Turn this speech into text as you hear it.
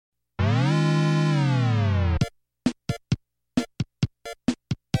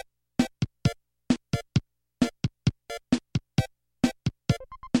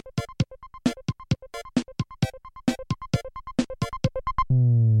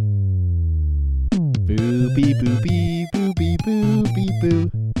boopy boopy boopy boopy boo.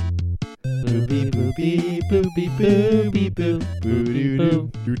 Boopy boopy boopy boopy boo. Boo doo doo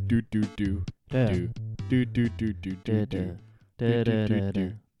doo doo doo doo doo doo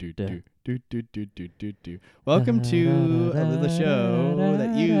doo doo doo doo. Welcome to the show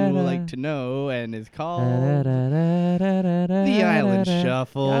that you like to know and is called The Island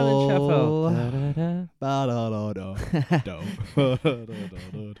Shuffle.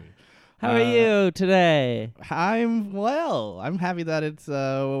 How are you today? I'm well. I'm happy that it's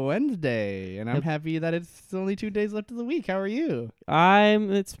Wednesday, and I'm happy that it's only 2 days left of the week. How are you?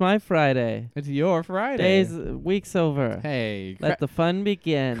 It's my Friday. It's your Friday. Week's over. Hey, Let the fun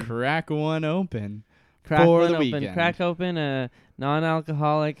begin. crack one open. Crack for one the open. weekend. Crack open a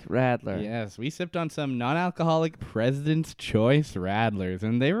non-alcoholic Radler. Yes, we sipped on some non-alcoholic President's Choice Radlers,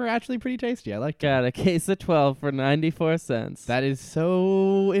 and they were actually pretty tasty. I liked Got a case of 12 for 94 cents. That is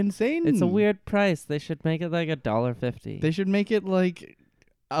so insane. It's a weird price. They should make it like $1.50. They should make it like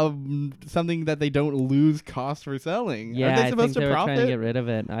something that they don't lose cost for selling. Yeah, Are they I supposed think they to were trying to profit? get rid of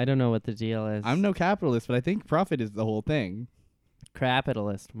it. I don't know what the deal is. I'm no capitalist, but I think profit is the whole thing.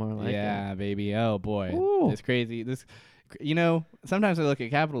 Capitalist, more like Yeah, it. baby. Oh boy, Ooh. it's crazy. Sometimes I look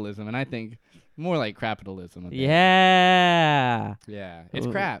at capitalism and I think more like crapitalism. Yeah. Yeah, it's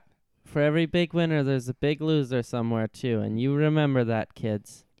Ooh. crap. For every big winner, there's a big loser somewhere, too. And you remember that,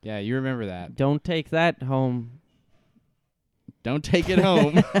 kids. Yeah, you remember that. Don't take that home. Don't take it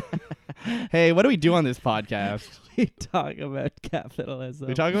home. Hey, what do we do on this podcast? We talk about capitalism.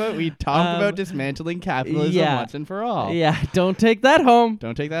 We talk about dismantling capitalism once and for all. Yeah, don't take that home.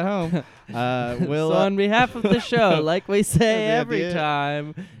 Don't take that home. So on behalf of the show, like we say every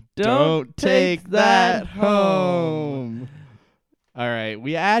time, don't take that home. All right,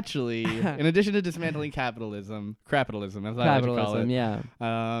 we actually, in addition to dismantling capitalism, crapitalism, as I like to call it.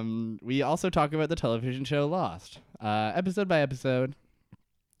 Yeah. We also talk about the television show Lost, episode by episode.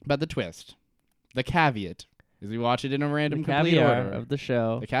 But the twist, the caveat, is we watch it in a random complete caviar order of the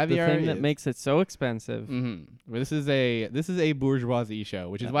show. The caviar the thing that is- makes it so expensive. Mm-hmm. Well, this is a bourgeoisie show,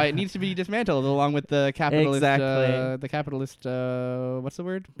 which is why it needs to be dismantled along with the capitalist. Exactly. The capitalist. What's the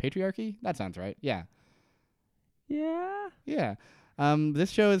word? Patriarchy. That sounds right. Yeah. Yeah. Yeah. This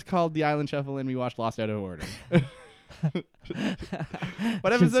show is called The Island Shuffle, and we watched Lost out of order. What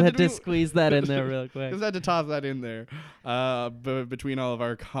Just episode had did to we? squeeze that in there real quick. Just had to toss that in there, between all of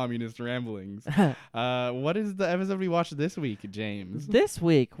our communist ramblings. What is the episode we watched this week, James? This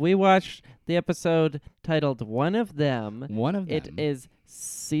week, we watched the episode titled One of Them. One of them. It is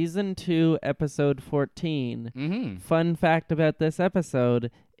Season 2, Episode 14. Mm-hmm. Fun fact about this episode,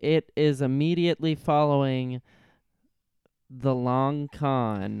 it is immediately following The Long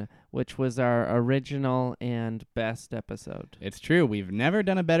Con, which was our original and best episode. It's true. We've never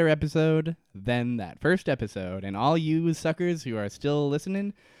done a better episode than that first episode. And all you suckers who are still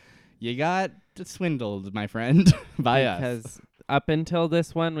listening, you got swindled, my friend, by us. Because up until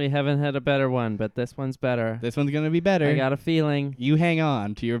this one, we haven't had a better one, but this one's better. This one's going to be better. I got a feeling. You hang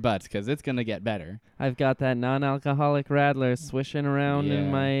on to your butts because it's going to get better. I've got that non-alcoholic Radler swishing around Yeah.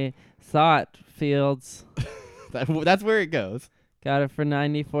 in my thought fields. That's where it goes. Got it for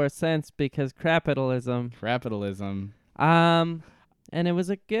 94 cents because capitalism. Capitalism. And it was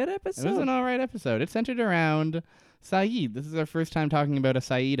a good It episode. was an all right episode. It centered around Sayid. This is our first time talking about a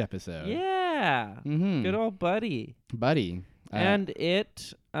Sayid episode. Yeah. Mm-hmm. Good old buddy. Buddy. And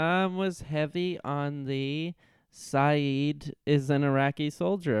it was heavy on the Sayid is an Iraqi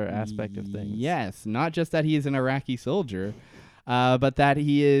soldier aspect of things. Yes. Not just that he is an Iraqi soldier, but that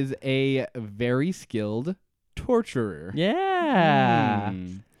he is a very skilled torturer. Yeah.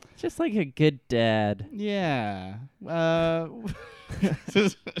 Mm. Just like a good dad. Yeah.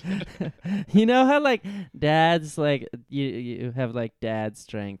 You know how like dads like you have like dad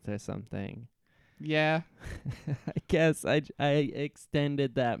strength or something. Yeah. I guess I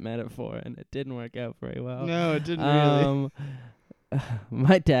extended that metaphor and it didn't work out very well. No, it didn't really.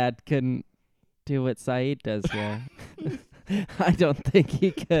 My dad couldn't do what Sayid does here. I don't think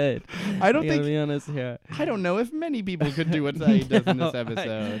he could. I don't gotta think. be honest here. I don't know if many people could do what Sayid does in this No,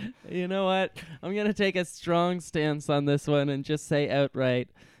 episode. You know what? I'm gonna take a strong stance on this one and just say outright,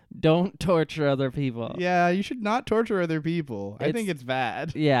 don't torture other people. Yeah, you should not torture other people. I think It's- it's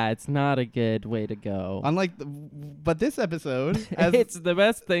bad. Yeah, it's not a good way to go. But this episode, It's the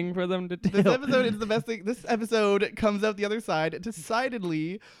best thing for them to do. this episode is the best thing. This episode comes out the other side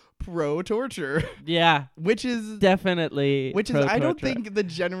decidedly pro-torture, Yeah, which is definitely. I don't pro-torture. think the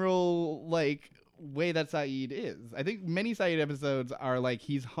general way that Sayid is. I think many Sayid episodes are like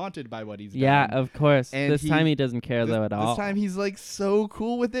he's haunted by what he's Yeah, done. of course. And This time he doesn't care though at all. This time he's like so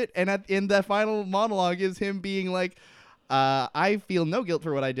cool with it, and in the final monologue is him being like, I feel no guilt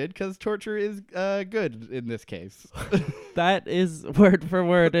for what I did because torture is good in this case. That is word for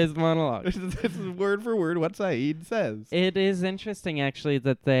word his monologue. This is word for word what Sayid says. It is interesting, actually,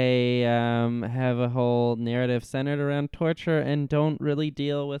 that they have a whole narrative centered around torture and don't really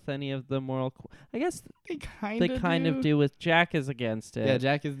deal with any of the moral. I guess They kind of do with Jack is against it. Yeah,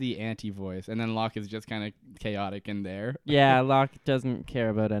 Jack is the anti-voice, and then Locke is just kind of chaotic in there. Yeah, Locke doesn't care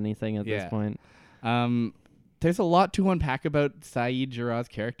about anything at this point. There's a lot to unpack about Sayid Jarrah's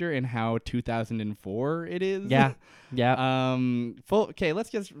character and how 2004 it is. Yeah. Yeah. Okay, let's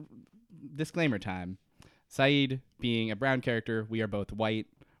just disclaimer time. Sayid being a brown character, we are both white.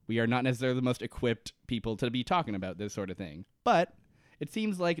 We are not necessarily the most equipped people to be talking about this sort of thing. But it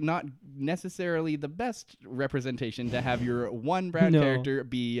seems like not necessarily the best representation to have your one brown character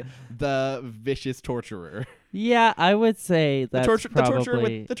be the vicious torturer. Yeah, I would say that's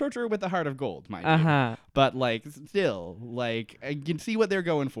probably... The torturer with the heart of gold, mind you. Uh-huh. But, like, still, like, I can see what they're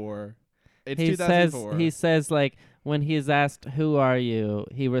going for. It's he 2004. He says, like, when he's asked, "Who are you?"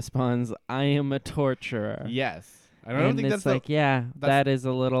 he responds, "I am a torturer." Yes. I don't think that's like, that is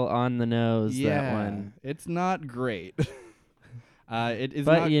a little on the nose, that one. It's not great. It is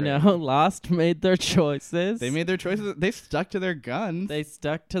but, not you great. know, Lost made their choices. They made their choices. They stuck to their guns. They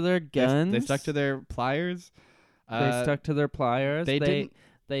stuck to their guns. They stuck to their pliers. They stuck to their pliers.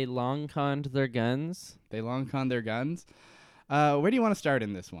 They long conned their guns. They long conned their guns. Where do you want to start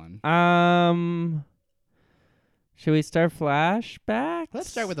in this one? Should we start flashbacks? Let's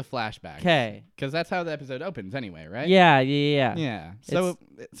start with a flashback. Okay. Because that's how the episode opens anyway, right? Yeah. Yeah. So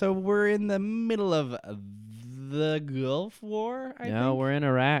we're in the middle of the Gulf War, I think? No, we're in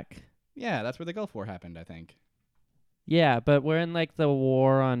Iraq. Yeah, that's where the Gulf War happened, I think. Yeah, but we're in, like, the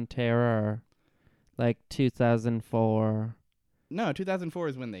War on Terror, like 2004. No, 2004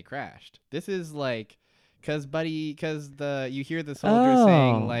 is when they crashed. This is, like... Because you hear the soldiers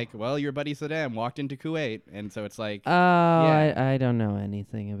saying, like, well, your buddy Saddam walked into Kuwait. And so it's like... I don't know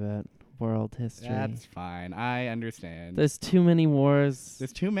anything about world history. That's fine. I understand. There's too many wars.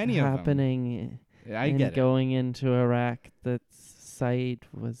 There's too many of them. Happening. I get it. Going into Iraq that Sayid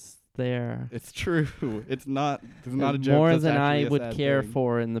was there. It's true. It's not a joke. More than I would care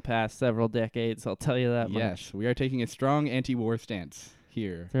for in the past several decades, I'll tell you that much. Yes, we are taking a strong anti-war stance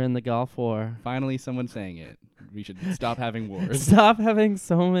here. They're in the Gulf War. Finally, someone's saying it. We should stop having wars. Stop having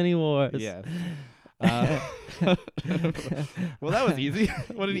so many wars. Yes. Well, that was easy.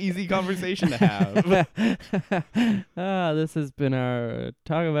 What an easy conversation to have. This has been our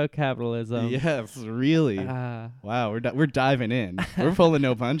talk about capitalism. Yes, really. Wow, we're diving in. We're pulling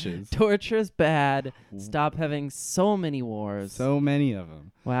no punches. Torture's bad. Stop having so many wars. So many of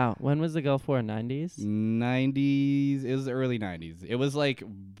them. Wow. When was the Gulf War? 90s? 90s. It was the early 90s. It was like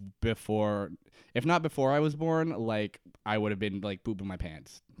before, if not before I was born, like I would have been like pooping my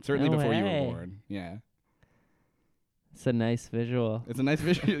pants. Certainly before you were born. Yeah. It's a nice visual. It's a nice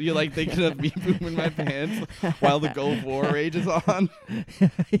visual. You're like thinking of me pooping my pants while the Gulf War rages on.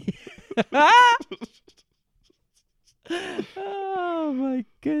 Oh my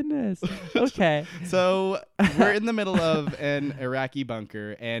goodness. Okay. So we're in the middle of an Iraqi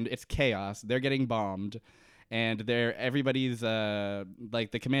bunker and it's chaos. They're getting bombed. And everybody's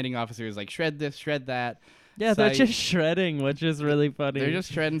like the commanding officer is like, shred this, shred that. Yeah, they're just shredding, which is really funny. They're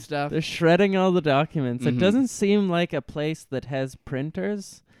just shredding stuff. They're shredding all the documents. Mm-hmm. It doesn't seem like a place that has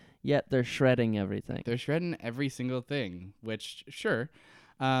printers, yet they're shredding everything. They're shredding every single thing, which, sure.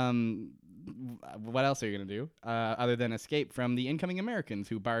 What else are you going to do other than escape from the incoming Americans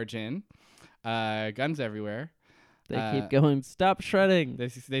who barge in, guns everywhere. They keep going, stop shredding.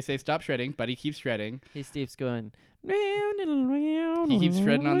 They say stop shredding, but he keeps shredding. Steve's going. He keeps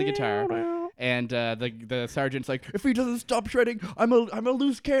shredding on the guitar. And the sergeant's like, if he doesn't stop shredding, I'm a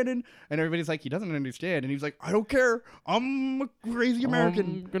loose cannon. And everybody's like, he doesn't understand. And he's like, I don't care. I'm a crazy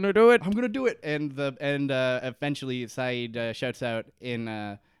American. I'm gonna do it. I'm gonna do it. And eventually Sayid shouts out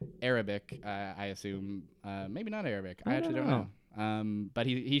in Arabic. I assume maybe not Arabic. I actually don't know. But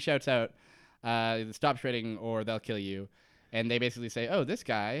he shouts out, stop shredding or they'll kill you. And they basically say, oh, this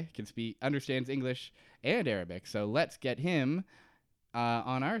guy understands English and Arabic, so let's get him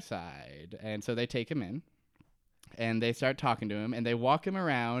on our side. And so they take him in. And they start talking to him, and they walk him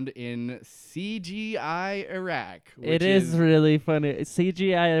around in CGI Iraq. It is really funny.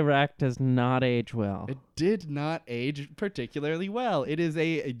 CGI Iraq does not age well. It did not age particularly well. It is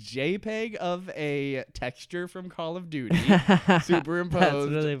a JPEG of a texture from Call of Duty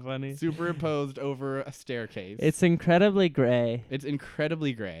superimposed. That's really funny. Superimposed over a staircase. It's incredibly gray. It's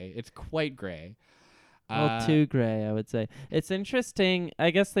incredibly gray. It's quite gray. Well, too gray, I would say. It's interesting.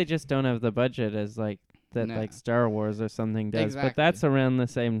 I guess they just don't have the budget as like Star Wars or something does. Exactly. But that's around the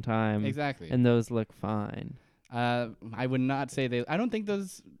same time. Exactly. And those look fine. I would not say they. I don't think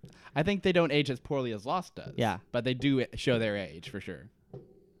those. I think they don't age as poorly as Lost does. Yeah. But they do show their age for sure.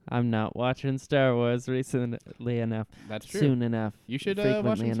 I'm not watching Star Wars recently enough. That's true. Soon enough. You should frequently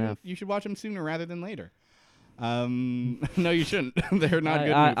watch them. enough. You should watch them sooner rather than later. No, you shouldn't. They're not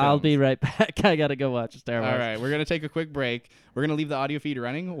good. I'll be right back. I gotta go watch Star Wars. All right, we're gonna take a quick break. We're gonna leave the audio feed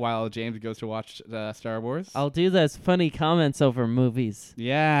running while James goes to watch Star Wars. I'll do those funny comments over movies.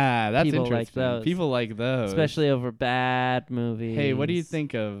 Yeah, that's People interesting. like those. People like those, especially over bad movies. Hey, what do you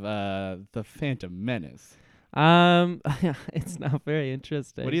think of the Phantom Menace? It's not very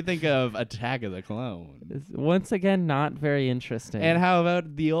interesting. What do you think of Attack of the Clones? It's once again, not very interesting. And how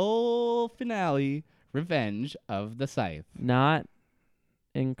about the old finale, Revenge of the Sith? Not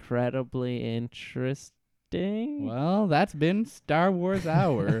incredibly interesting. Well, that's been Star Wars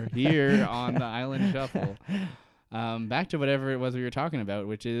Hour here on the Island Shuffle. Back to whatever it was we were talking about,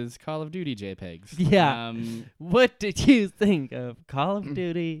 which is Call of Duty JPEGs. Yeah. What did you think of Call of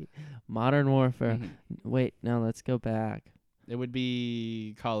Duty Modern Warfare? Wait, no, let's go back. It would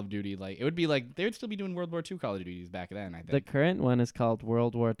be Call of Duty, they would still be doing World War II Call of Duties back then, I think. The current one is called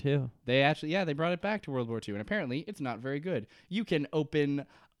World War II. They brought it back to World War II, and apparently it's not very good. You can open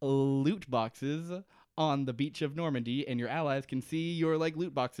loot boxes on the beach of Normandy, and your allies can see your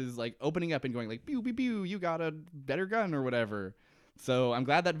loot boxes opening up and going pew pew pew, you got a better gun or whatever. So I'm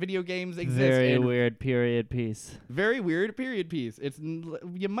glad that video games exist. Very weird period piece. Very weird period piece.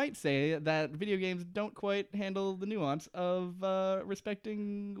 You might say that video games don't quite handle the nuance of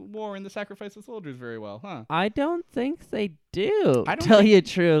respecting war and the sacrifice of soldiers very well, huh? I don't think they do. I don't tell you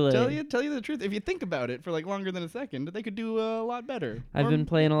truly. Tell you the truth. If you think about it for longer than a second, they could do a lot better. I've been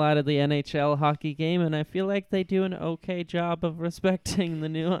playing a lot of the NHL hockey game, and I feel like they do an okay job of respecting the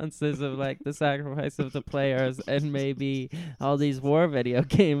nuances of the sacrifice of the players, and maybe all these war video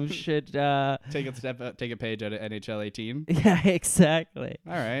games should take a page out of NHL 18. Yeah, exactly.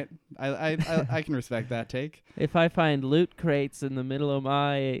 All right, I can respect that take. If I find loot crates in the middle of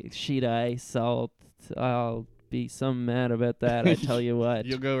my sheet ice, I'll be some mad about that. I tell you what.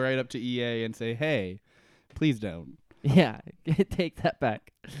 You'll go right up to EA and say, "Hey, please don't." Yeah, take that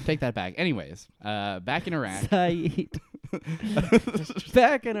back. Take that back. Anyways, back in Iraq. Sayid.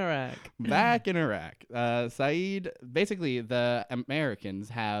 Back in Iraq. Back in Iraq. Sayid, basically the Americans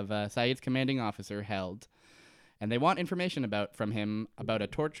have Sayid's commanding officer held, and they want information from him about a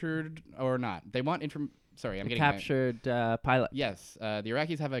tortured or not. They want captured pilot. Yes, the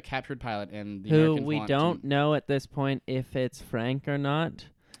Iraqis have a captured pilot, and the who Americans we don't know at this point if it's Frank or not.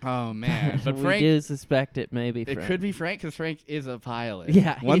 Oh man, but we Frank, do suspect it may be Frank. It could be Frank because Frank is a pilot.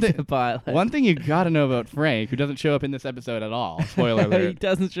 Yeah, he's a pilot. One thing you gotta know about Frank, who doesn't show up in this episode at all. Spoiler alert. He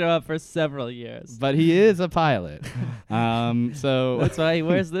doesn't show up for several years. But he is a pilot. So that's why he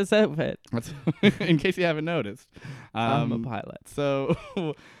wears this outfit. In case you haven't noticed. I'm a pilot. So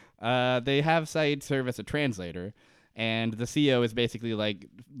they have Sayid serve as a translator. And the CO is basically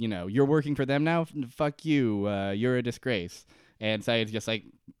you're working for them now? Fuck you. You're a disgrace. And Sayid's just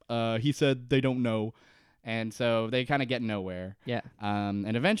he said they don't know. And so they kind of get nowhere. Yeah.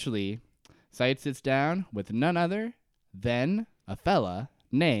 And eventually, Sayid sits down with none other than a fella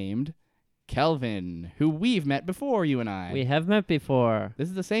named Kelvin, who we've met before, you and I. We have met before. This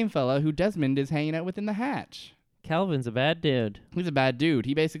is the same fella who Desmond is hanging out with in the hatch. Kelvin's a bad dude. He's a bad dude.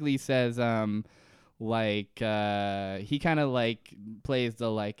 He basically says, he kind of plays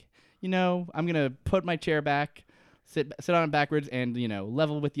the I'm going to put my chair back, sit on it backwards, and,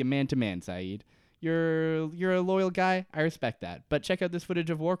 level with you man to man, Sayid. You're a loyal guy. I respect that. But check out this footage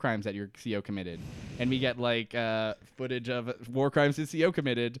of war crimes that your CO committed. And we get footage of war crimes his CO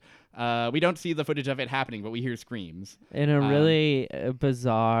committed. We don't see the footage of it happening, but we hear screams. In a really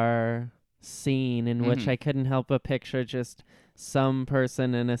bizarre scene in which I couldn't help but picture just some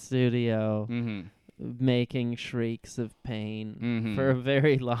person in a studio making shrieks of pain for a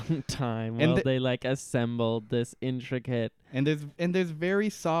very long time while they assembled this intricate. And there's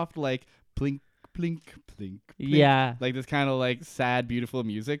very soft plink, plink, plink. Yeah. This kind of sad, beautiful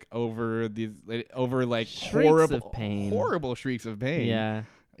music over these shrieks of pain. Horrible shrieks of pain. Yeah.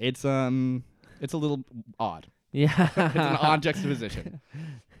 It's a little odd. Yeah. It's an odd juxtaposition.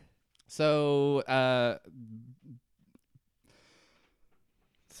 So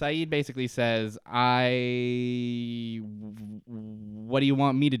Sayid basically says, what do you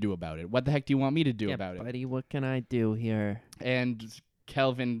want me to do about it? What the heck do you want me to do about it? Buddy, what can I do here? And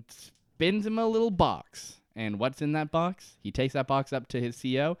Kelvin spins him a little box. And what's in that box? He takes that box up to his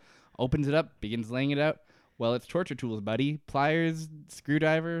CO, opens it up, begins laying it out. Well, it's torture tools, buddy. Pliers,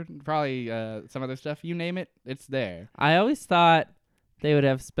 screwdriver, probably some other stuff. You name it, it's there. I always thought they would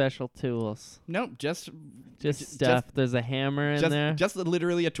have special tools. Nope, just stuff. There's a hammer in there. Just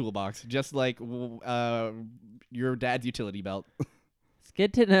literally a toolbox, just like your dad's utility belt. It's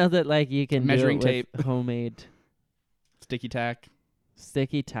good to know that like you can Measuring do it tape. with homemade. Sticky tack.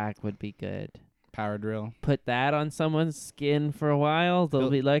 Sticky tack would be good. Power drill. Put that on someone's skin for a while. They'll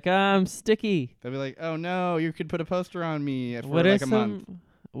be like, I'm sticky. They'll be like, oh no, you could put a poster on me for What like are a month.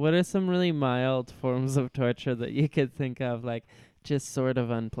 What are some really mild forms of torture that you could think of, like just sort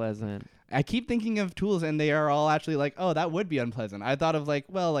of unpleasant? I keep thinking of tools, and they are all actually like, oh, that would be unpleasant. I thought of like,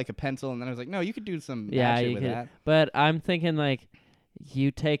 well, like a pencil, and then I was like, no, you could do some bad shit with that. But I'm thinking like,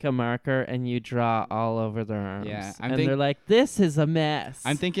 you take a marker and you draw all over their arms. Yeah, and they're like, this is a mess.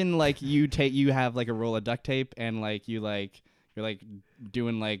 I'm thinking like you have like a roll of duct tape, and like you're like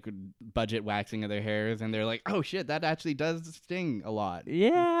doing like budget waxing of their hairs, and they're like, oh shit, that actually does sting a lot.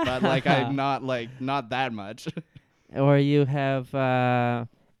 Yeah. But like I'm not that much. Or you have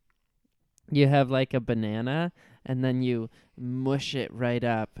like a banana, and then you mush it right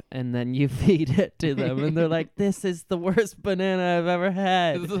up, and then you feed it to them, and they're like, this is the worst banana I've ever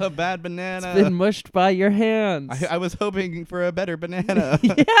had. This is a bad banana. It's been mushed by your hands. I was hoping for a better banana.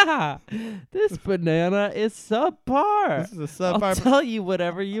 Yeah. This banana is subpar. This is a subpar. I'll tell you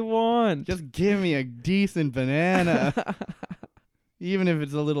whatever you want. Just give me a decent banana. Even if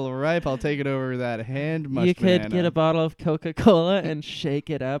it's a little ripe, I'll take it over that hand mushed You could banana. get a bottle of Coca-Cola and shake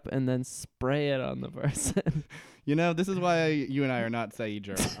it up and then spray it on the person. You know, this is why you and I are not Sayid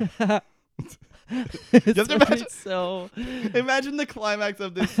Jarrah. Just imagine- so Imagine the climax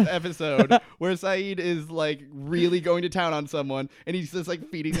of this episode where Sayid is like really going to town on someone, and he's just like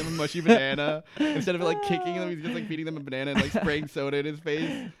feeding them a mushy banana. Instead of like kicking them, he's just like feeding them a banana and like spraying soda in his face.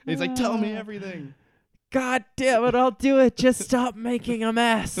 And he's like, tell me everything. God damn it, I'll do it. Just stop making a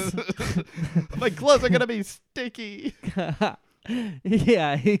mess. My clothes are going to be sticky.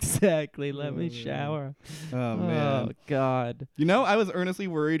 Yeah, exactly. Let me shower. Oh, man. Oh, God. You know, I was earnestly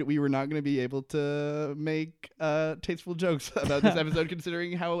worried we were not going to be able to make tasteful jokes about this episode,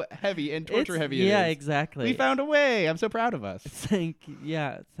 considering how heavy and torture heavy it is. Yeah, exactly. We found a way. I'm so proud of us. Thank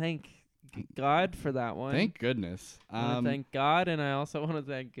God for that one. Thank goodness. I want to thank God, and I also want to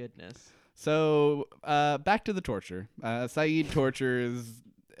thank goodness. So back to the torture. Sayid tortures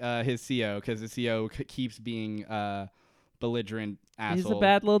his CO because his CO keeps being belligerent asshole. He's a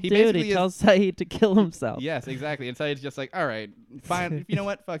bad little dude. He tells Sayid to kill himself. Yes, exactly. And Sayid's just like, all right, fine. You know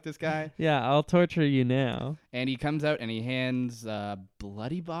what? Fuck this guy. Yeah, I'll torture you now. And he comes out and he hands a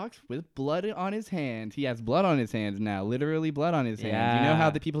bloody box with blood on his hands. He has blood on his hands now, literally blood on his hands. You know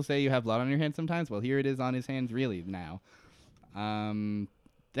how the people say you have blood on your hands sometimes? Well, here it is on his hands really now.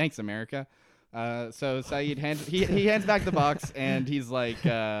 Thanks, America. So Sayid he hands back the box, and he's like, he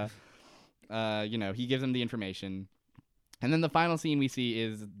gives him the information. And then the final scene we see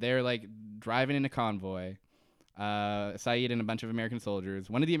is they're like driving in a convoy. Sayid and a bunch of American soldiers.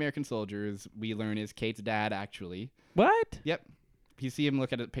 One of the American soldiers we learn is Kate's dad, actually. What? Yep. You see him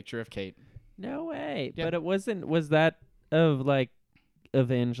look at a picture of Kate. No way. Yep. But it wasn't. Was that of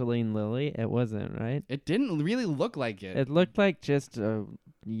Evangeline Lilly? It wasn't, right? It didn't really look like it. It looked like just a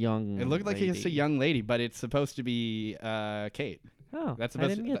young It looked like lady. it's a young lady, but it's supposed to be Kate. Oh, That's I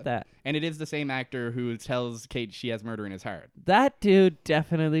supposed didn't to- get that. And it is the same actor who tells Kate she has murder in his heart. That dude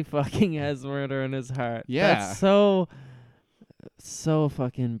definitely fucking has murder in his heart. Yeah. That's so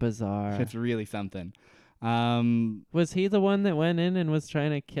fucking bizarre. It's really something. Was he the one that went in and was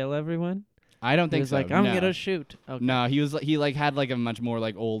trying to kill everyone? I don't He think was so. like, I'm no. gonna shoot. Okay. No, he had like a much more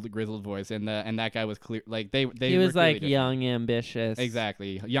like old grizzled voice, and that guy was clear. Like they He was were like different. young, ambitious.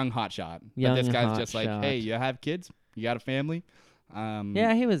 Exactly, young hotshot. Young But this guy's just like, hotshot. hey, you have kids? You got a family?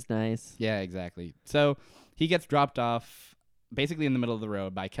 Yeah, he was nice. Yeah, exactly. So he gets dropped off basically in the middle of the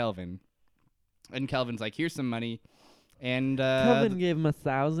road by Kelvin, and Kelvin's like, here's some money, and Kelvin gave him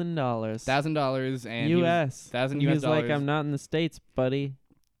 $1,000. $1,000 and U.S. $1,000 He was like, dollars. I'm not in the States, buddy.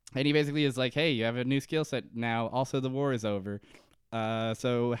 And he basically is like, hey, you have a new skill set now. Also, the war is over.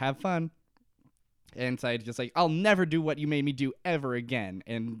 So have fun. And Sayid's just like, I'll never do what you made me do ever again.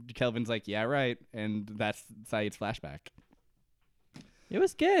 And Kelvin's like, yeah, right. And that's Sayid's flashback. It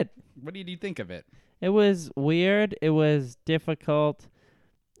was good. What did you think of it? It was weird. It was difficult.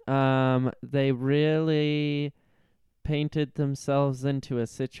 They really painted themselves into a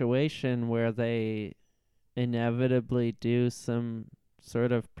situation where they inevitably do some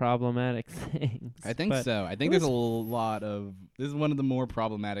sort of problematic things. I think so. I think there's a lot of... This is one of the more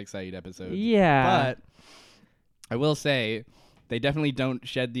problematic Sayid episodes. Yeah. But I will say, they definitely don't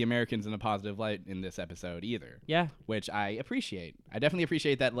shed the Americans in a positive light in this episode either. Yeah. Which I appreciate. I definitely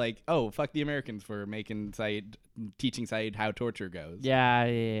appreciate that, like, oh, fuck the Americans for making Sayid... teaching Sayid how torture goes.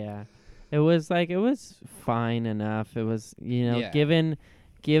 Yeah. It was fine enough. It was, given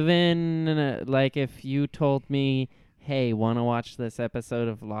like if you told me, hey, want to watch this episode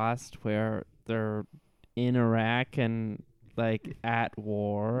of Lost where they're in Iraq and like at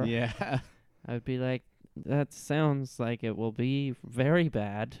war, yeah, I'd be like, that sounds like it will be very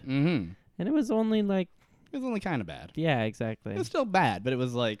bad. Mm-hmm. And it was only like, it was only kind of bad. Yeah, exactly. It was still bad, but it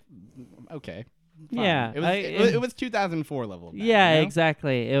was like, okay, fine. Yeah, it was 2004 level. Bad, yeah, you know?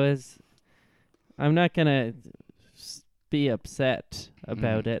 exactly. It was. I'm not gonna be upset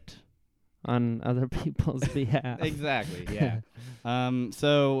about it on other people's behalf. Exactly. Yeah.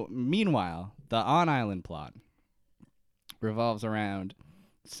 So meanwhile, the on-island plot revolves around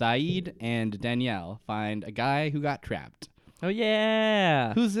Sayid and Danielle find a guy who got trapped. Oh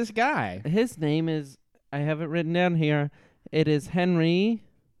yeah. Who's this guy? His name is. I have it written down here. It is Henry.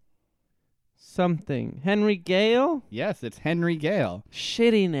 Something. Henry Gale? Yes, it's Henry Gale.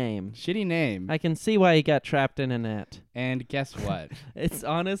 Shitty name. Shitty name. I can see why he got trapped in a net. And guess what? It's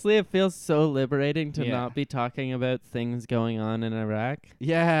honestly, it feels so liberating to not be talking about things going on in Iraq.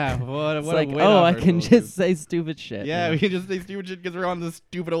 Yeah. What it's a like, weight oh, off I our can shoulders. just say stupid shit. Yeah, we can just say stupid shit because we're on this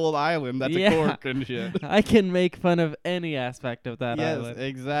stupid old island that's a cork and shit. I can make fun of any aspect of that yes, island.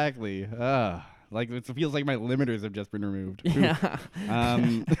 Exactly. Like it feels like my limiters have just been removed. Yeah.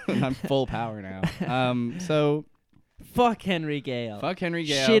 I'm full power now. So fuck Henry Gale. Fuck Henry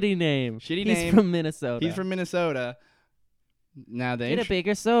Gale. Shitty name. He's from Minnesota. He's from Minnesota. Now they get a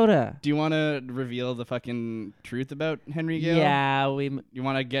bigger soda. Do you want to reveal the fucking truth about Henry Gale? Yeah, You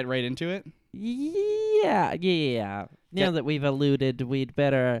want to get right into it? Yeah. Now that we've alluded, we'd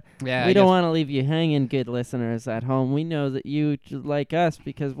better... Yeah, we don't want to leave you hanging, good listeners at home. We know that you like us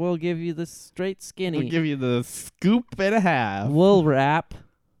because we'll give you the straight skinny. We'll give you the scoop and a half. We'll rap.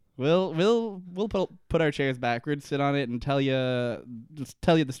 We'll put our chairs backwards, sit on it, and tell you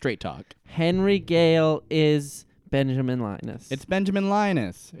the straight talk. Henry Gale is Benjamin Linus. It's Benjamin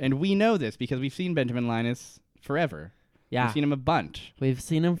Linus, and we know this because we've seen Benjamin Linus forever. Yeah. We've seen him a bunch. We've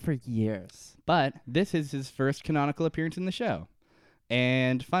seen him for years. But this is his first canonical appearance in the show.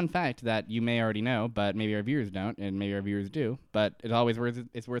 And fun fact that you may already know, but maybe our viewers don't, and maybe our viewers do, but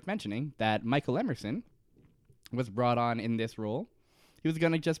it's worth mentioning that Michael Emerson was brought on in this role. He was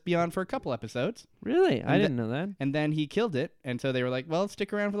going to just be on for a couple episodes. Really? I didn't know that. And then he killed it, and so they were like, well,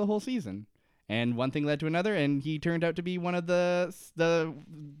 stick around for the whole season. And one thing led to another, and he turned out to be one of the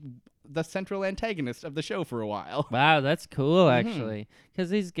central antagonists of the show for a while. Wow, that's cool, actually.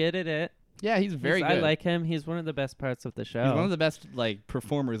 Because he's good at it. Yeah, he's very good. I like him. He's one of the best parts of the show. He's one of the best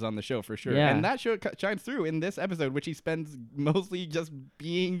performers on the show for sure. Yeah. And that show shines through in this episode, which he spends mostly just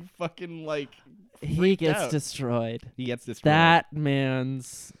being fucking he gets out. destroyed. He gets destroyed. That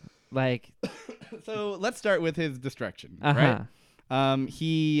man's So let's start with his destruction, uh-huh. right?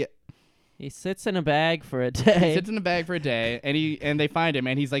 He sits in a bag for a day. He sits in a bag for a day, and they find him,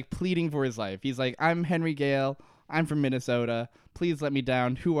 and he's pleading for his life. He's like, I'm Henry Gale. I'm from Minnesota. Please let me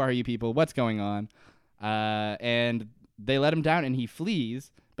down. Who are you people? What's going on? And they let him down, and he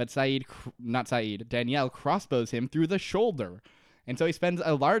flees. But Danielle crossbows him through the shoulder. And so he spends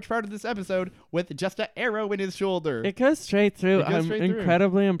a large part of this episode with just an arrow in his shoulder. It goes straight through. I'm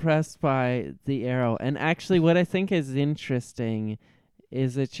incredibly impressed by the arrow. And actually, what I think is interesting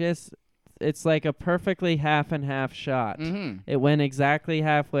is it's like a perfectly half and half shot. Mm-hmm. It went exactly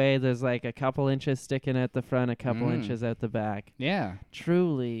halfway. There's like a couple inches sticking at the front, a couple inches at the back. Yeah.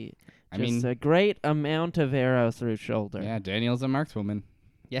 Truly. A great amount of arrow through shoulder. Yeah, Danielle's a markswoman.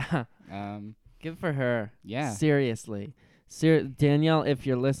 Yeah. Good for her. Yeah. Seriously. Danielle, if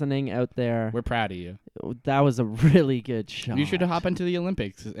you're listening out there, we're proud of you. That was a really good shot. You should hop into the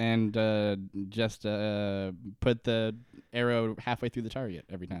Olympics and just put the arrow halfway through the target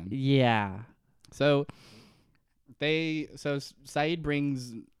every time. Yeah. So Sayid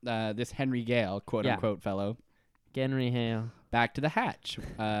brings this Henry Gale, quote unquote fellow, Genry Hale, back to the hatch.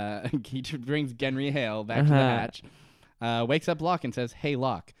 He brings Genry Hale back to the hatch. Wakes up Locke and says, "Hey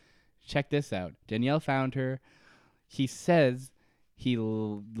Locke, check this out. Danielle found her. He says he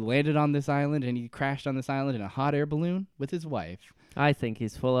landed on this island and he crashed on this island in a hot air balloon with his wife. I think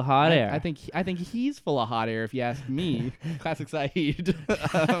he's full of hot air. I think he's full of hot air, if you ask me. Classic Sayid.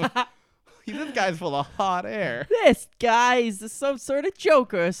 This guy's full of hot air. This guy's some sort of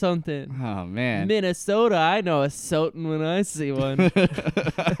joker or something. Oh, man. Minnesota, I know a Sotan when I see one.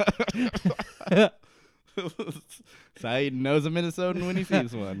 Sayid knows a Minnesotan when he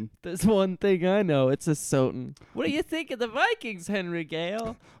sees one. There's one thing I know. It's a Sotan. What do you think of the Vikings, Henry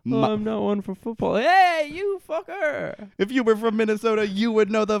Gale? I'm not one for football. Hey, you fucker. If you were from Minnesota, you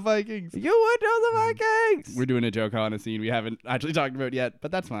would know the Vikings. You would know the Vikings. We're doing a joke on a scene we haven't actually talked about yet, but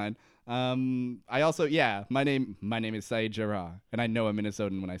that's fine. I also, my name is Sayid Jarrah, and I know a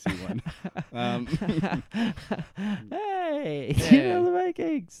Minnesotan when I see one. Hey, you know the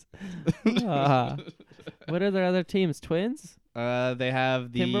Vikings. What are their other teams? Twins? They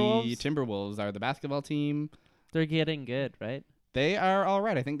have the Timberwolves? Timberwolves are the basketball team. They're getting good, right? They are all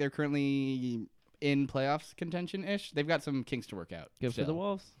right. I think they're currently in playoffs contention-ish. They've got some kinks to work out. Good for the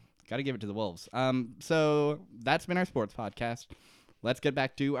Wolves. Got to give it to the Wolves. So that's been our sports podcast. Let's get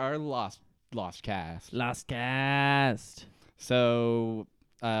back to our Lost cast. Lost cast. So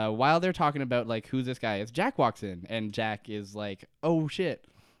while they're talking about like who this guy is, Jack walks in, and Jack is like, "Oh shit,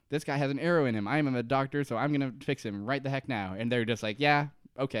 this guy has an arrow in him. I am a doctor, so I'm gonna fix him right the heck now." And they're just like, "Yeah,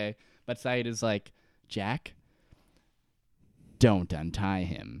 okay." But Sayid is like, "Jack, don't untie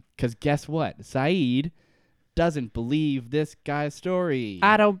him, because guess what? Sayid doesn't believe this guy's story."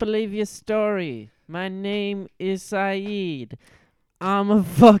 I don't believe your story. My name is Sayid. I'm a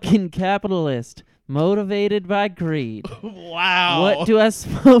fucking capitalist, motivated by greed. Wow. What do I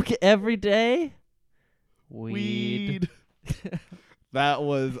smoke every day? Weed. That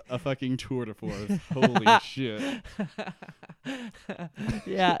was a fucking tour de force. Holy shit.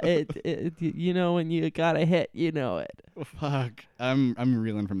 Yeah, it you know when you got a hit, you know it. Fuck. I'm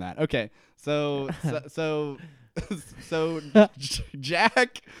reeling from that. Okay. So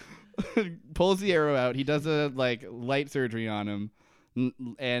Jack pulls the arrow out. He does a like light surgery on him.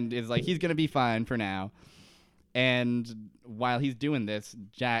 And is like, he's going to be fine for now. And while he's doing this,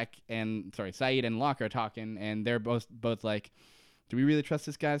 Sayid and Locke are talking, and they're both like, do we really trust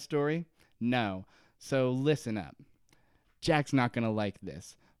this guy's story? No. So listen up. Jack's not going to like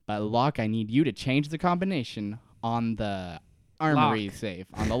this. But Locke, I need you to change the combination on the armory safe,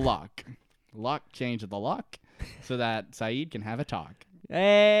 on the lock. Locke changed the lock so that Sayid can have a talk.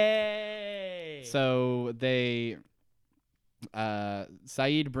 Hey! So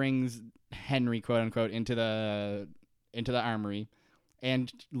Sayid brings Henry, quote unquote, into the armory,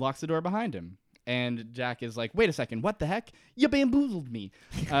 and locks the door behind him. And Jack is like, "Wait a second, what the heck? You bamboozled me."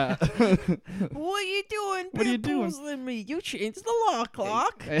 What are you doing? What are you doing? Bamboozling me? You changed the lock.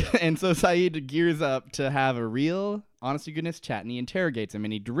 And so Sayid gears up to have a real, honest to goodness chat, and he interrogates him,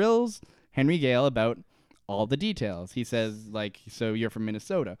 and he drills Henry Gale about all the details. He says, like, "So you're from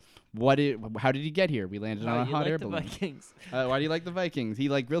Minnesota. How did you get here? We landed on a hot air balloon. Vikings? Why do you like the Vikings?" He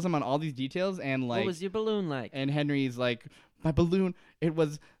like grills him on all these details, and like, what was your balloon like? And Henry's like, "My balloon, it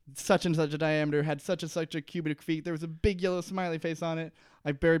was such and such a diameter, had such and such a cubic feet. There was a big yellow smiley face on it.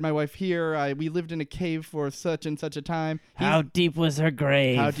 I buried my wife here. We lived in a cave for such and such a time." How deep was her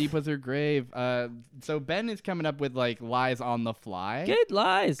grave? How deep was her grave? So Ben is coming up with like lies on the fly. Good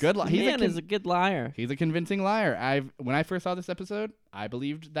lies. Good lies. Man is a good liar. He's a convincing liar. When I first saw this episode, I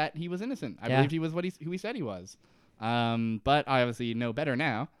believed that he was innocent. I believed he was who he said he was. But I obviously know better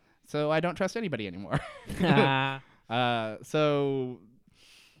now, so I don't trust anybody anymore. So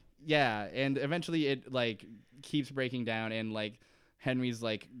yeah, and eventually it like keeps breaking down, and like Henry's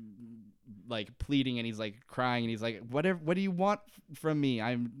like pleading, and he's like crying, and he's like, what do you want from me?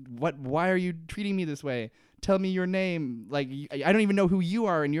 Why are you treating me this way? Tell me your name. Like, I don't even know who you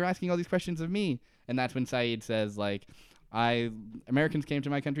are, and you're asking all these questions of me. And that's when Sayid says, like, Americans came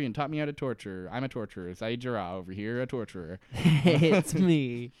to my country and taught me how to torture. I'm a torturer. Sayid Jarrah over here, a torturer. It's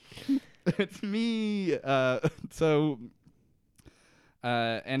me. It's me.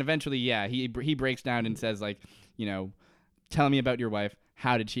 And eventually, yeah, he breaks down and says, like, you know, tell me about your wife.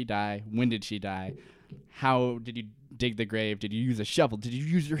 How did she die? When did she die? How did you dig the grave? Did you use a shovel? Did you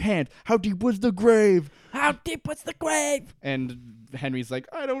use your hand? How deep was the grave? How deep was the grave? And Henry's like,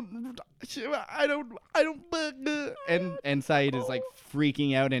 I don't. And Sayid is like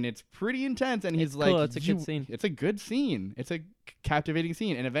freaking out, and it's pretty intense. And he's like, cool. It's a good scene. It's a good scene. It's a captivating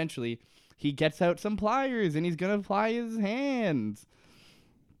scene. And eventually, he gets out some pliers, and he's gonna ply his hands.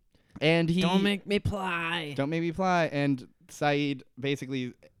 And Don't make me ply. Don't make me ply. And Sayid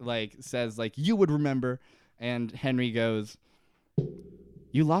basically like says like, you would remember. And Henry goes,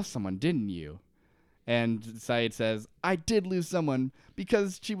 you lost someone, didn't you? And Sayid says, I did lose someone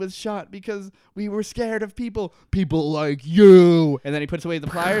because she was shot because we were scared of people. People like you. And then he puts away the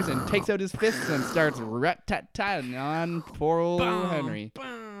pliers and takes out his fists and starts rat-tat-tatting on poor old Henry.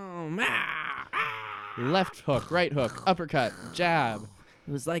 Boom. Left hook, right hook, uppercut, jab.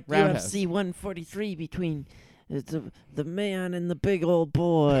 It was like Roundhouse. UFC 143 between the man and the big old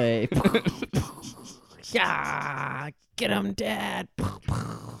boy. Yeah, get him, Dad.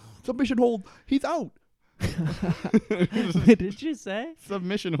 Submission hold. He's out. What did you say?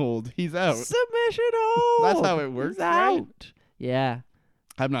 Submission hold. He's out. Submission hold. That's how it works, He's right? out. Yeah.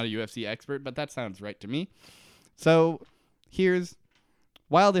 I'm not a UFC expert, but that sounds right to me. So here's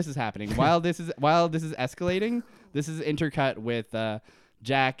while this is happening, while this is escalating, this is intercut with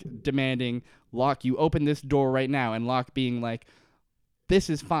Jack demanding, Locke, you open this door right now, and Locke being like, this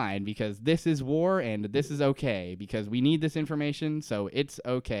is fine because this is war and this is okay because we need this information, so it's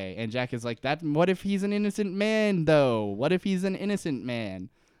okay. And Jack is like, what if he's an innocent man, though? What if he's an innocent man?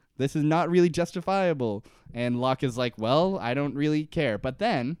 This is not really justifiable. And Locke is like, well, I don't really care. But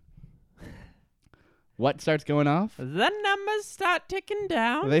then, what starts going off? The numbers start ticking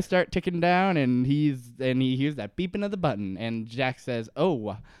down. They start ticking down, and he hears that beeping of the button. And Jack says,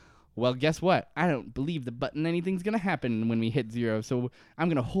 oh, well, guess what? I don't believe the button. Anything's going to happen when we hit 0. So I'm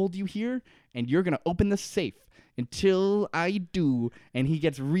going to hold you here, and you're going to open the safe until I do. And he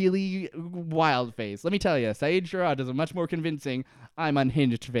gets really wild-faced. Let me tell you, Sayid Jarrah does a much more convincing I'm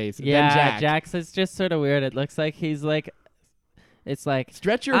unhinged face than Jack. Jack's is just sort of weird. It looks like he's like... It's like,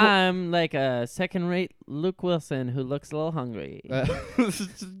 Stretch your I'm like a second-rate Luke Wilson who looks a little hungry.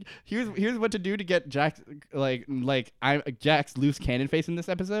 Here's what to do to get Jack's Jack's loose cannon face in this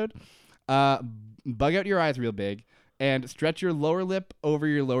episode. Bug out your eyes real big and stretch your lower lip over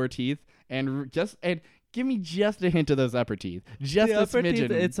your lower teeth and give me just a hint of those upper teeth. Just a smidgen.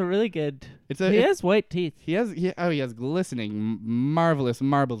 Teeth, it's a really good... He has white teeth. He has glistening, marvelous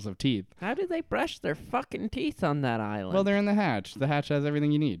marbles of teeth. How do they brush their fucking teeth on that island? Well, they're in the hatch. The hatch has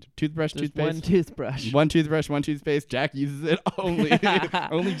everything you need. Toothbrush, Just toothpaste. one toothbrush. One toothbrush, one toothpaste. Jack uses it only.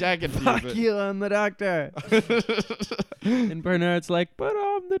 Only Jack gets to use Fuck it. you, I'm the doctor. And Bernard's like, but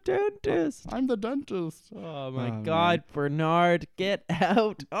I'm the dentist. I'm the dentist. Oh my God, man. Bernard, get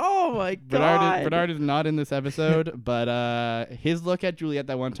out. Oh my God. God. Bernard is not in this episode, but his look at Juliet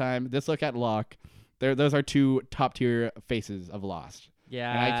that one time, this look at Locke, those are two top tier faces of Lost.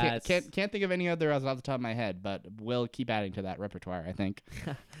 Yeah. And I can't think of any other off the top of my head, but we'll keep adding to that repertoire, I think,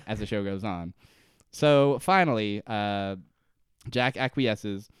 as the show goes on. So finally, Jack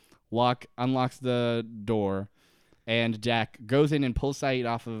acquiesces. Locke unlocks the door, and Jack goes in and pulls Sayid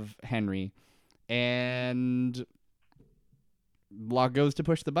off of Henry, and Locke goes to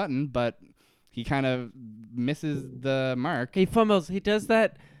push the button, but he kind of misses the mark. He fumbles. He does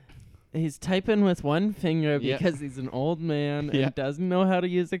that. He's typing with one finger because he's an old man and doesn't know how to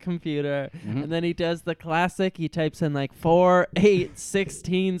use a computer. Mm-hmm. And then he does the classic. He types in like 4, 8,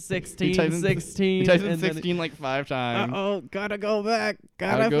 16, 16, 16. He types in 16 like 5 times. Uh-oh, gotta go back.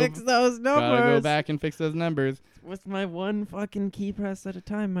 Gotta fix those numbers. Gotta go back and fix those numbers. With my one fucking key press at a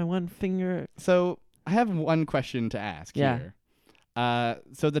time, my one finger. So I have one question to ask here.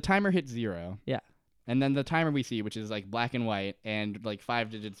 So the timer hits 0. Yeah. And then the timer we see, which is like black and white and like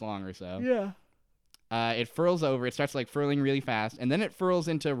 5 digits long or so. Yeah. It furls over. It starts like furling really fast. And then it furls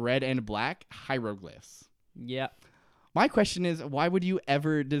into red and black hieroglyphs. Yeah. My question is, why would you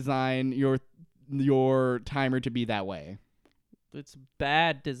ever design your timer to be that way? It's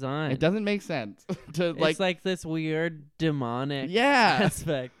bad design. It doesn't make sense. It's like this weird demonic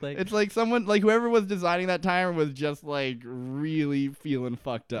aspect. Like it's like someone, like whoever was designing that timer was just like really feeling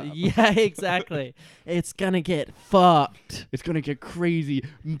fucked up. Yeah, exactly. It's gonna get fucked. It's gonna get crazy.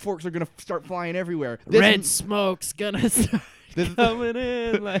 Forks are gonna start flying everywhere. Red smoke's gonna start coming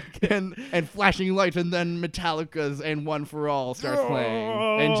in, like and flashing lights, and then Metallica's "And One for All" starts playing,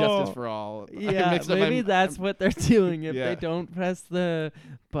 and "Justice for All." Yeah, maybe that's what they're doing. If they don't press the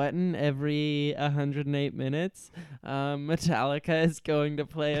button every 108 minutes, Metallica is going to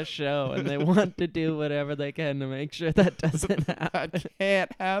play a show, and they want to do whatever they can to make sure that doesn't happen. That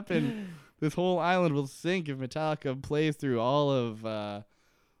can't happen. This whole island will sink if Metallica plays through all of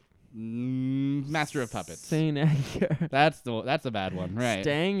Master of Puppets. Saint Anger. That's a bad one, right?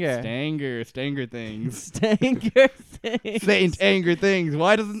 Stanger things. Stanger things. Saint Anger things.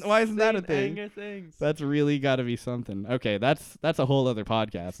 Why isn't that a thing? Anger things. That's really got to be something. Okay, that's a whole other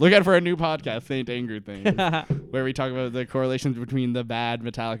podcast. Look out for a new podcast, Saint Anger things, where we talk about the correlations between the bad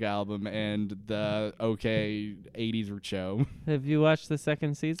Metallica album and the okay 80s show. Have you watched the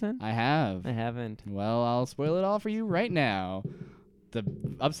second season? I have. I haven't. Well, I'll spoil it all for you right now. the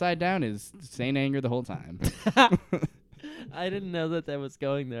upside down is Saint Anger the whole time. I didn't know that was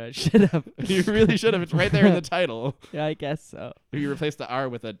going there. I should have. You really should have. It's right there in the title. Yeah, I guess so. You replace the R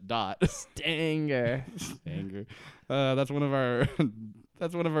with a dot. Stanger. Stanger. That's one of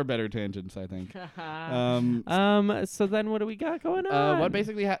our better tangents, I think. So then what do we got going on? What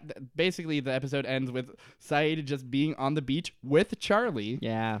basically the episode ends with Sayid just being on the beach with Charlie.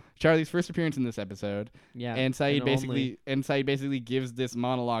 Yeah. Charlie's first appearance in this episode. Yeah. And Sayid basically gives this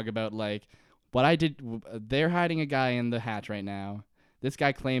monologue about like what I did. They're hiding a guy in the hatch right now. This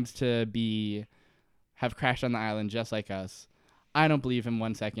guy claims to have crashed on the island just like us. I don't believe him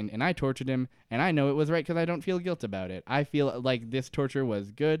 1 second, and I tortured him, and I know it was right because I don't feel guilt about it. I feel like this torture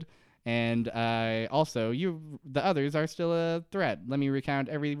was good, and also the others are still a threat. Let me recount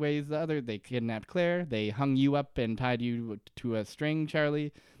every ways they kidnapped Claire, they hung you up and tied you to a string,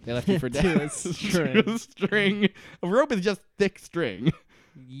 Charlie. They left you for dead. To a string. To a string. A rope is just thick string.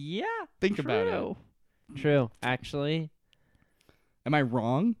 Yeah. Think about it. True. Actually. Am I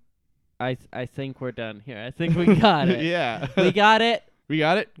wrong? I think we're done here. I think we got it. Yeah. We got it. We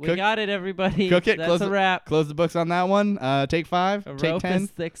got it. We got it, everybody. Cook it. That's a wrap. Close the books on that one. Take 5. A take rope 10.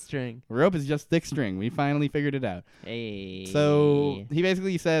 is thick string. A rope is just thick string. We finally figured it out. Hey. So he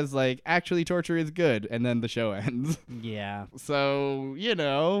basically says, like, actually torture is good, and then the show ends. Yeah. So, you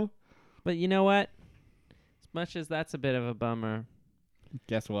know. But you know what? As much as that's a bit of a bummer,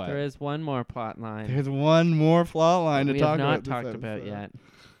 guess what? there is one more plot line. There's one more plot line to talk about. We have not talked about yet.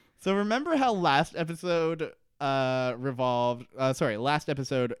 So remember how last episode last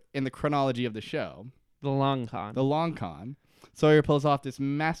episode in the chronology of the show. The long con. Sawyer pulls off this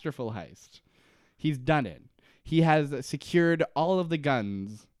masterful heist. He's done it. He has secured all of the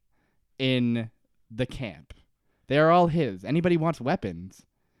guns in the camp. They are all his. Anybody wants weapons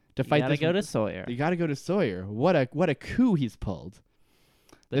to fight this. You gotta go to Sawyer. You gotta go to Sawyer. What a coup he's pulled.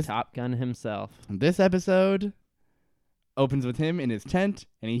 The Top Gun himself. This episode opens with him in his tent,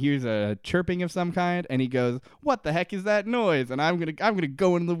 and he hears a chirping of some kind, and he goes, "What the heck is that noise?" And I'm gonna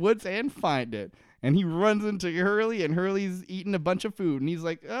go into the woods and find it. And he runs into Hurley, and Hurley's eating a bunch of food, and he's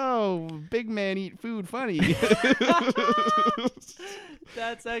like, "Oh, big man eat food, funny."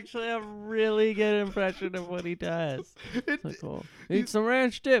 That's actually a really good impression of what he does. So cool. Eat some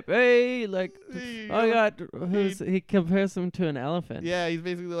ranch dip. Hey, like, he compares him to an elephant. Yeah, he's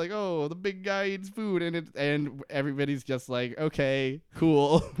basically like, "Oh, the big guy eats food," and everybody's just like, "Okay,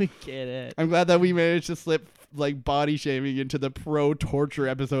 cool." We get it. I'm glad that we managed to slip like body shaming into the pro torture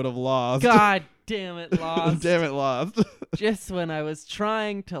episode of Lost. God damn it, Lost. Damn it, Lost. Just when I was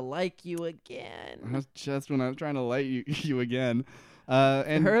trying to like you again. That's just when I was trying to like you again.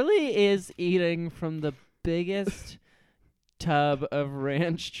 And Hurley is eating from the biggest tub of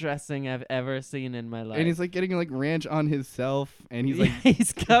ranch dressing I've ever seen in my life. And he's like getting like ranch on himself, and he's like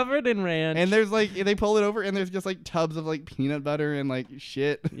he's covered in ranch. And there's like they pull it over, and there's just like tubs of like peanut butter and like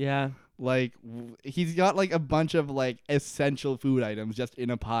shit. Yeah. Like he's got like a bunch of like essential food items just in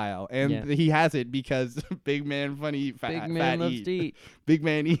a pile, and he has it because big man funny big man loves eat. To eat. Big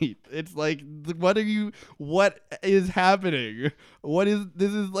man eat. It's like what is happening?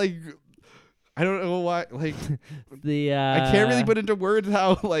 This is like I don't know why like I can't really put into words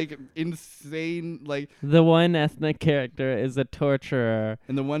how like insane like the one ethnic character is a torturer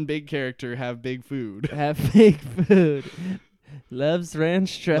and the one big character have big food. Loves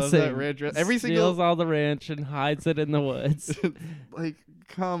ranch dressing. Loves that ranch steals all the ranch and hides it in the woods. Like,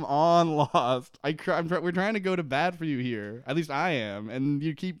 come on, Lost. We're trying to go to bat for you here. At least I am, and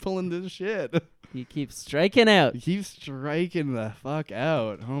you keep pulling this shit. You keep striking out. You keep striking the fuck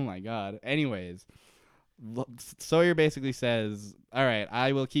out. Oh my god. Anyways, Sawyer basically says, "All right,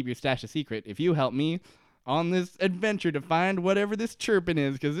 I will keep your stash a secret if you help me on this adventure to find whatever this chirping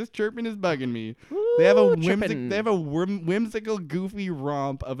is, because this chirping is bugging me." Ooh, they have a whimsical, goofy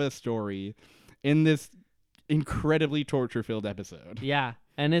romp of a story in this incredibly torture-filled episode. Yeah,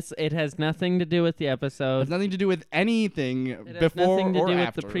 and it has nothing to do with the episode. It has nothing to do with anything before or after. It has nothing to do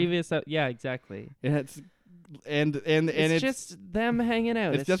with the previous. Yeah, exactly. It has, and it's just them hanging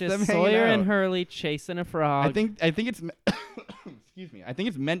out. It's just them hanging Sawyer out. and Hurley chasing a frog. I think it's. Excuse me. I think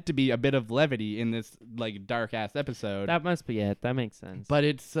it's meant to be a bit of levity in this like dark ass episode. That must be it. That makes sense. But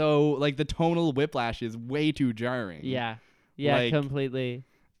it's so like the tonal whiplash is way too jarring. Yeah, like, completely.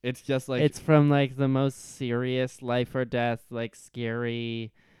 It's just like it's from like the most serious life or death, like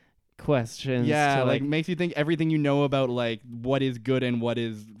scary questions. Yeah, to, like makes you think everything you know about like what is good and what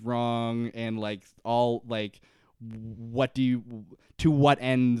is wrong, and like all like to what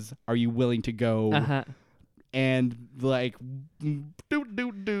ends are you willing to go? Uh-huh. And like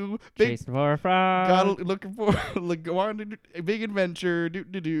do do. Chasing for a frog. Looking for go on a big adventure. Do.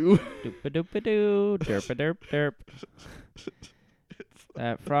 Doop-a-doop-a-doo. Derp-a-derp-derp.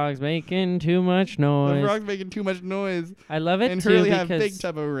 That frog's making too much noise. The frog's making too much noise. I love it and too Hurley because have big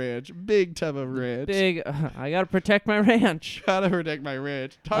tub of ranch. Big tub of ranch. I gotta protect my ranch. Gotta protect my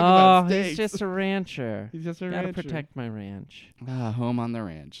ranch. Talk about steaks. He's just a rancher. He's just a Gotta rancher. protect my ranch. Home on the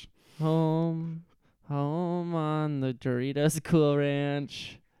ranch. Home on the Doritos Cool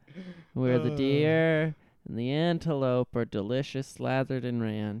Ranch, where the deer and the antelope are delicious, slathered in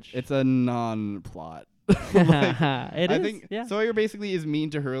ranch. It's a non-plot. I think Sawyer basically is mean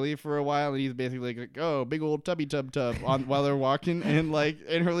to Hurley for a while, and he's basically like, oh, big old tubby tub while they're walking, and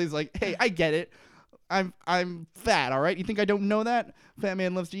Hurley's like, hey, I get it. I'm fat, all right? You think I don't know that? Fat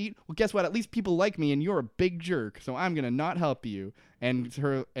man loves to eat. Well, guess what? At least people like me, and you're a big jerk, so I'm gonna not help you. And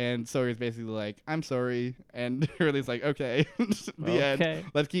Sawyer's basically like, I'm sorry, and Hurley's like, okay, the end.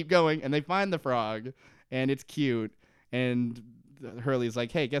 Let's keep going, and they find the frog, and it's cute, and Hurley's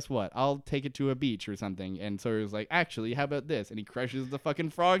like, hey, guess what? I'll take it to a beach or something. And Sawyer's like, actually, how about this? And he crushes the fucking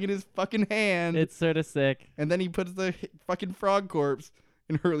frog in his fucking hand. It's sort of sick. And then he puts the fucking frog corpse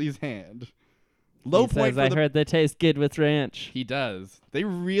in Hurley's hand. He says, I heard they taste good with ranch. He does. They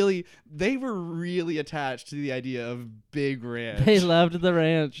were really attached to the idea of big ranch. They loved the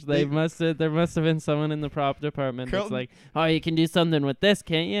ranch. There must have been someone in the prop department that's like, oh, you can do something with this,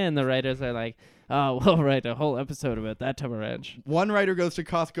 can't you? And the writers are like, oh, we'll write a whole episode about that type of ranch. One writer goes to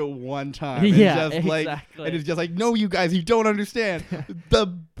Costco one time. And exactly. And it's just like, no, you guys, you don't understand. The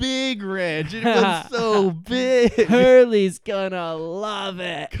big ranch. It was so big. Hurley's gonna love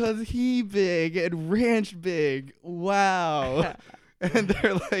it. Because he big and ranch big. Wow. And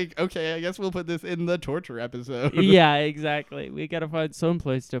they're like, okay, I guess we'll put this in the torture episode. Yeah, exactly. We gotta find some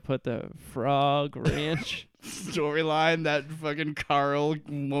place to put the frog ranch storyline that fucking Carl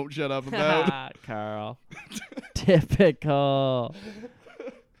won't shut up about. Carl. Typical.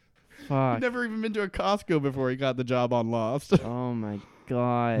 Fuck. He'd never even been to a Costco before he got the job on Lost. Oh my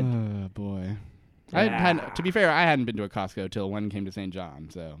god. Oh boy. Yeah. To be fair, I hadn't been to a Costco till one came to St. John,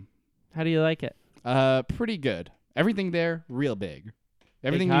 so. How do you like it? Pretty good. Everything there, real big.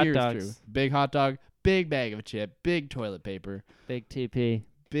 Everything big here hot is dogs. true. Big hot dog, big bag of a chip, big toilet paper, Big TP.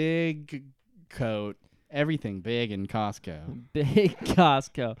 big coat, everything big in Costco. Big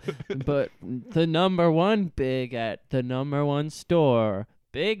Costco. But the number one big at the number one store.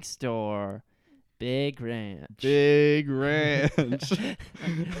 Big store. Big ranch. Big ranch.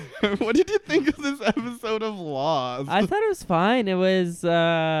 What did you think of this episode of Lost? I thought it was fine. It was,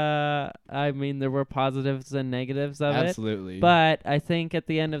 I mean, there were positives and negatives of it. Absolutely. But I think at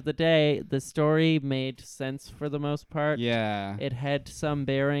the end of the day, the story made sense for the most part. Yeah. It had some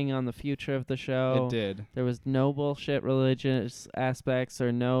bearing on the future of the show. It did. There was no bullshit religious aspects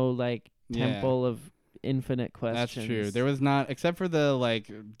or no, temple of infinite questions. That's true. There was not, except for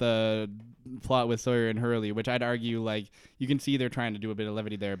the plot with Sawyer and Hurley, which I'd argue you can see they're trying to do a bit of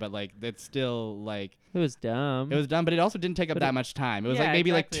levity there, but it's still it was dumb. It was dumb, but it also didn't take up that much time. It was maybe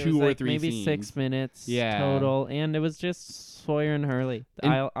exactly. 2 or 3 maybe scenes. 6 minutes total, and it was just Sawyer and Hurley.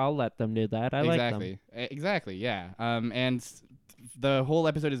 I'll let them do that. I like them. Exactly. Yeah. And the whole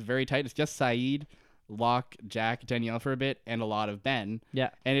episode is very tight. It's just Sayid, Locke, Jack, Danielle for a bit, and a lot of Ben.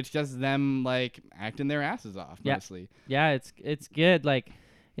 Yeah. And it's just them acting their asses off mostly. Yeah, it's good.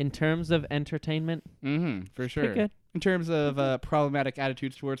 In terms of entertainment, for sure. Good. In terms of problematic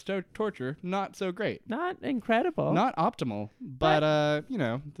attitudes towards torture, not so great. Not incredible. Not optimal. But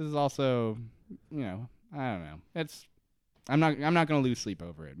this is also, I don't know. I'm not gonna lose sleep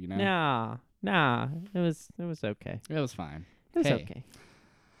over it. Nah. It was okay. It was fine. It was okay.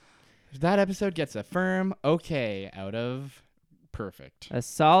 That episode gets a firm okay out of perfect. A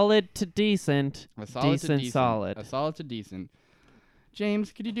solid to decent. Decent. Solid. A solid to decent.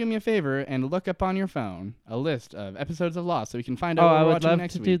 James, could you do me a favor and look up on your phone a list of episodes of Lost so we can find out what we're watching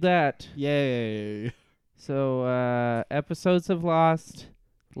next week? I would love to do that. Yay. So, episodes of Lost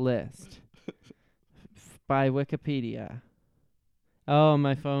list by Wikipedia. Oh,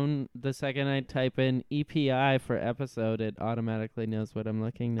 my phone, the second I type in EPI for episode, it automatically knows what I'm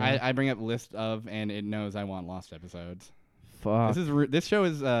looking now. I bring up list of, and it knows I want Lost episodes. Fuck. This show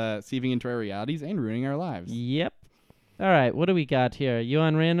is seeping into our realities and ruining our lives. Yep. All right, what do we got here? You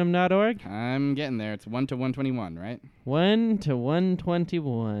on random.org? I'm getting there. It's 1 to 121, right? 1 to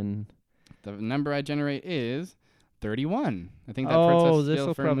 121. The number I generate is 31. I think that puts us this still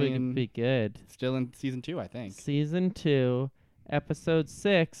will firmly probably be good. Still in season 2, I think. Season 2, episode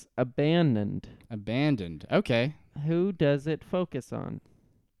 6, Abandoned. Abandoned. Okay. Who does it focus on?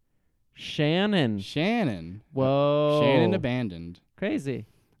 Shannon. Shannon. Whoa. Shannon abandoned. Crazy.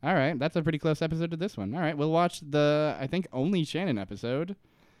 All right. That's a pretty close episode to this one. All right. We'll watch the, I think, only Shannon episode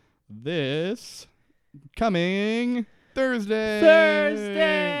this coming Thursday.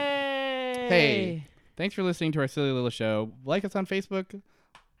 Hey, thanks for listening to our silly little show. Like us on Facebook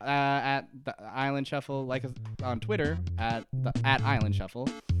at the Island Shuffle. Like us on Twitter at Island Shuffle.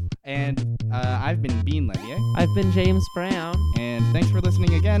 And I've been Bean Levier. I've been James Brown. And thanks for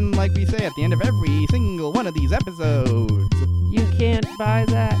listening again, like we say at the end of every single one of these episodes. You can't buy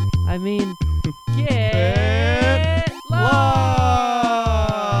that. I mean, get lost.